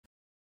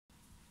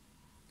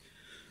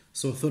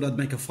So I thought I'd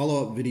make a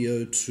follow-up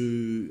video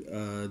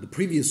to the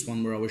previous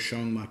one where I was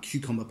showing my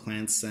cucumber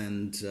plants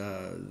and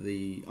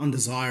the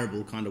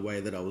undesirable kind of way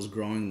that I was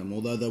growing them,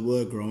 although they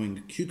were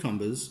growing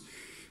cucumbers.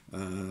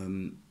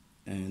 They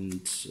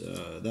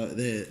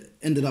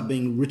ended up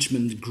being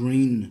Richmond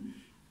green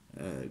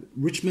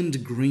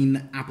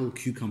apple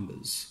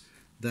cucumbers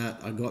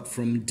that I got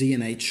from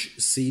D&H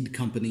Seed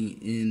Company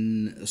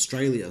in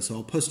Australia. So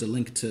I'll post a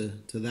link to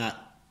that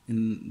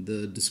in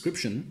the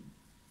description.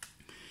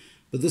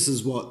 But this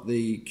is what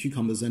the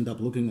cucumbers end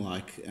up looking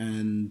like.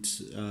 And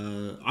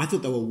I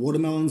thought they were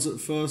watermelons at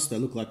first. They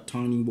look like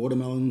tiny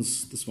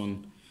watermelons, this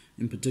one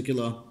in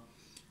particular.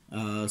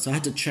 So I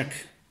had to check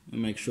and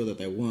make sure that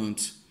they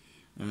weren't.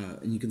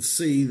 And you can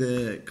see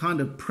they're kind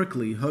of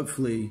prickly.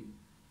 Hopefully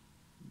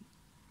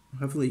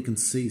you can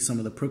see some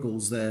of the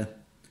prickles there,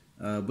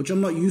 which I'm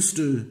not used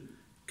to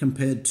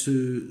compared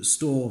to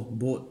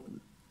store-bought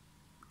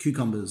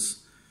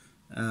cucumbers.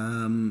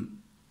 So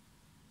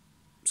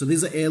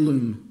these are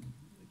heirloom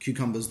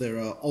cucumbers. They're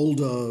an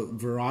older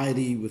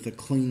variety with a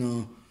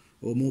cleaner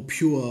or more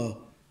pure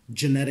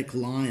genetic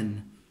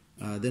line.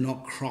 They're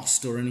not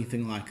crossed or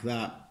anything like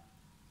that.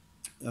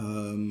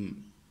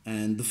 And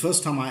the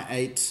first time I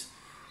ate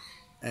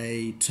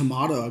a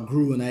tomato, I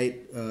grew and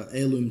ate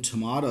heirloom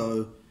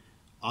tomato,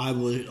 I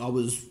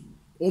was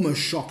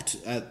almost shocked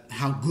at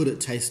how good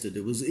it tasted.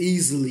 It was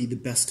easily the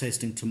best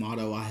tasting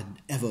tomato I had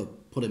ever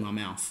put in my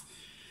mouth.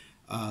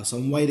 So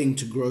I'm waiting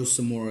to grow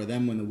some more of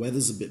them when the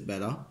weather's a bit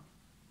better.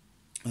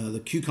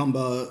 The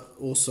cucumber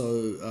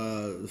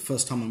also, the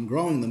first time I'm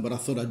growing them, but I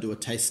thought I'd do a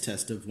taste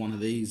test of one of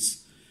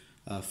these.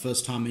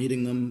 First time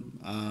eating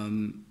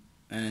them.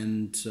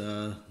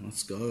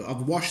 Let's go.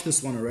 I've washed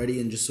this one already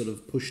and just sort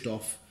of pushed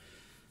off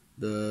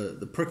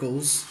the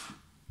prickles.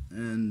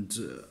 And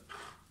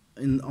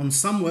on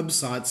some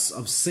websites,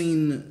 I've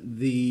seen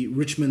the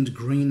Richmond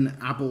green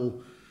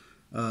apple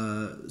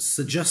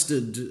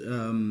suggested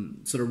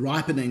sort of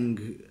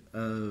ripening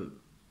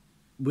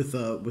with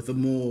a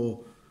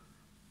more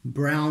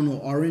brown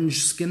or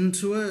orange skin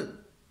to it,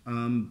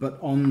 but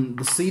on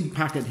the seed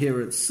packet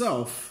here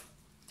itself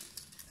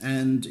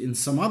and in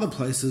some other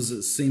places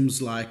it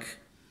seems like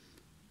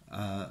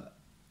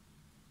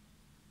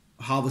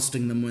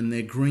harvesting them when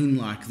they're green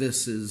like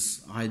this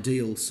is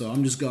ideal. So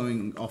I'm just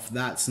going off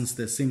that since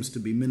there seems to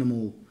be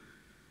minimal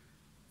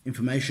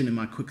information in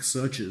my quick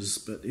searches,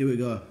 but here we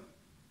go.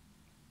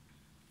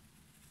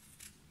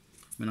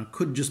 I mean, I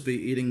could just be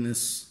eating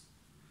this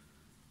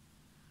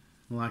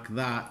like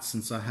that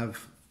since I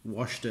have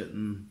washed it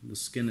and the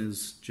skin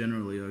is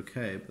generally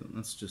okay, but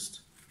let's just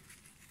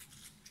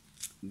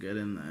get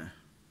in there.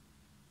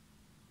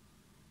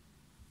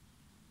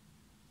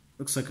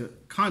 Looks like a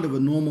kind of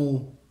a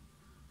normal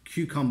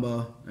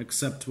cucumber,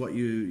 except what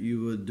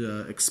you would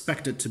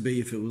expect it to be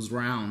if it was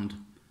round.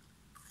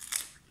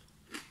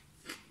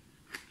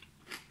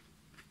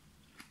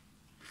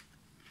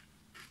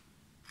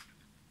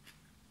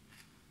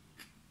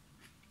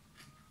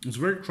 It's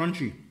very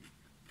crunchy.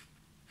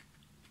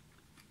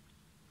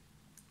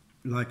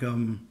 Like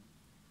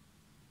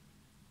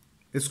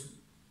it's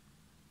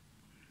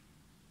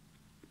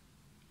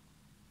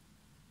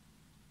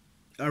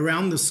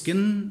around the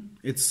skin.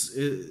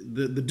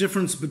 The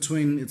difference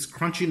between its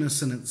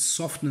crunchiness and its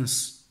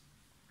softness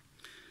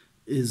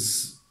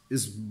is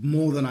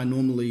more than I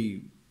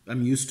normally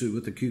am used to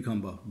with a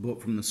cucumber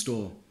bought from the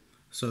store.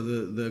 So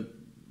the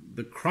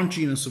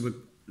crunchiness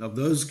of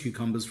those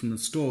cucumbers from the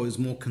store is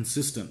more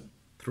consistent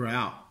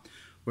throughout,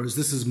 whereas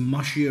this is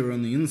mushier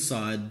on the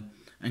inside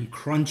and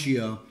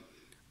crunchier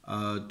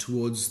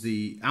towards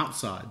the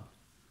outside.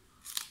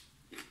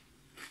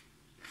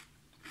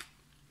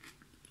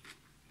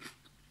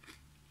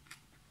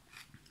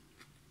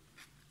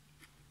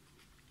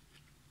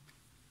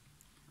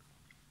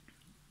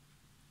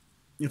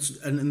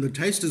 And the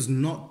taste is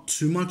not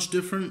too much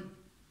different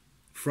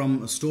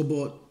from a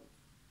store-bought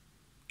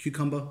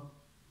cucumber.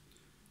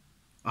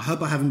 I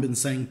hope I haven't been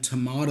saying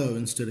tomato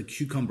instead of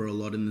cucumber a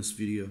lot in this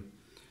video,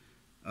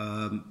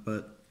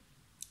 but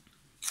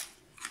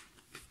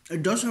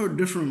it does have a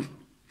different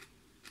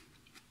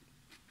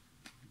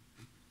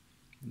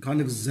kind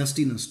of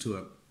zestiness to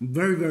it.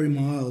 Very, very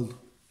mild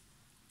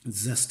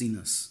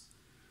zestiness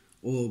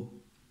or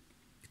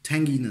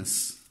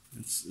tanginess.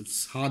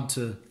 It's hard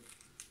to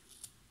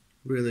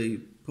really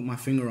put my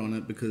finger on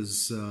it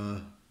because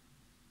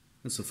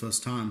it's the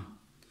first time.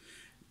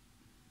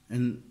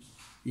 And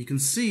you can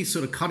see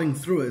sort of cutting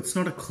through it. It's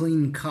not a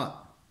clean cut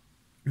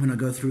when I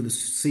go through the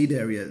seed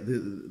area.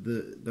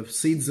 The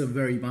seeds are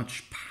very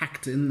much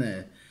packed in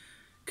there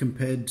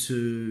compared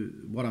to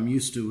what I'm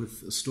used to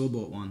with a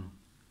store-bought one.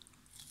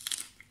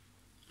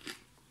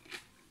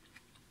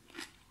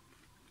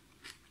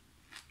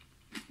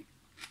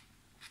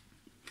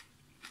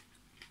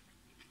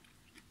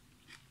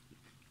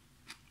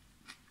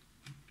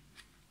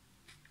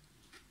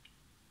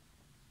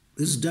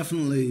 This is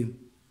definitely,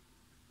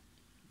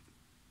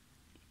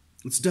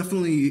 it's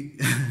definitely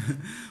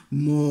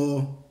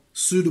more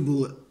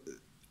suitable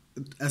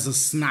as a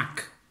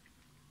snack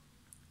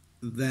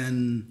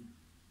than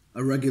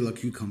a regular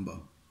cucumber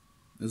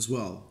as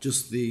well.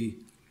 Just the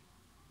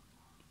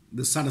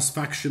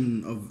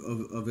satisfaction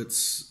of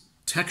its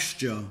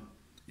texture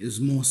is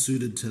more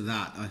suited to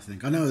that, I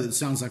think. I know it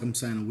sounds like I'm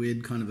saying a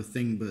weird kind of a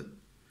thing, but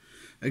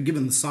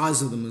given the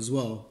size of them as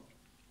well,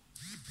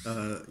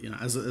 you know,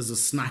 as a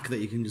snack that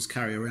you can just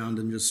carry around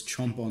and just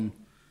chomp on,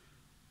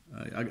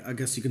 I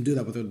guess you can do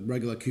that with a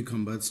regular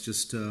cucumber. It's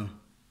just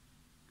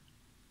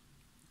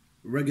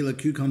regular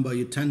cucumber,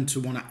 you tend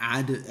to want to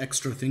add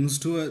extra things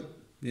to it,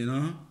 you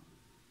know?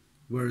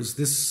 Whereas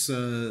this,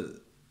 to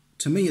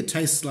me, it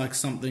tastes like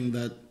something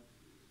that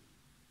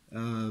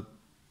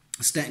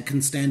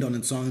can stand on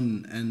its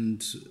own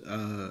and,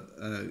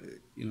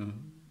 you know,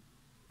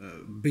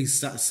 be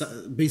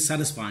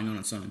satisfying on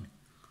its own.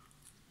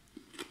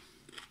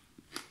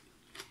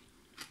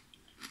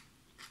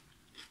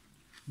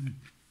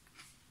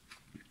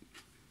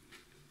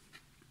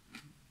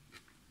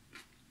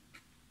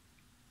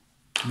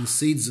 And the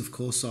seeds, of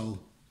course, I'll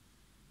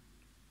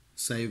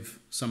save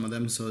some of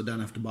them so I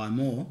don't have to buy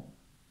more.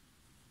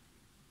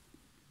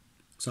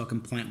 So I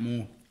can plant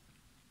more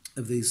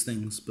of these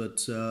things.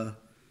 But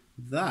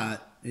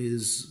that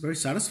is very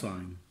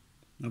satisfying.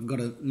 I've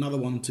got another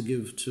one to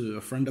give to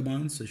a friend of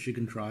mine so she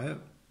can try it.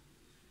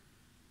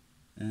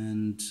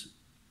 And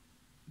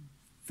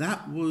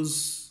that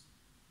was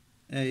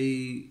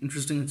a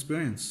interesting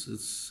experience.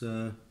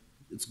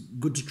 It's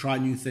good to try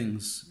new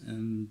things,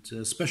 and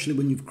especially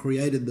when you've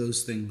created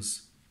those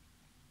things,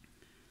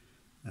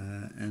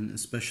 and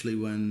especially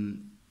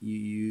when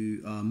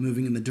you are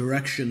moving in the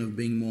direction of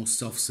being more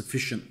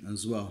self-sufficient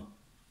as well.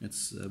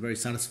 It's very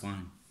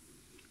satisfying.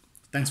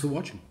 Thanks for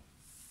watching.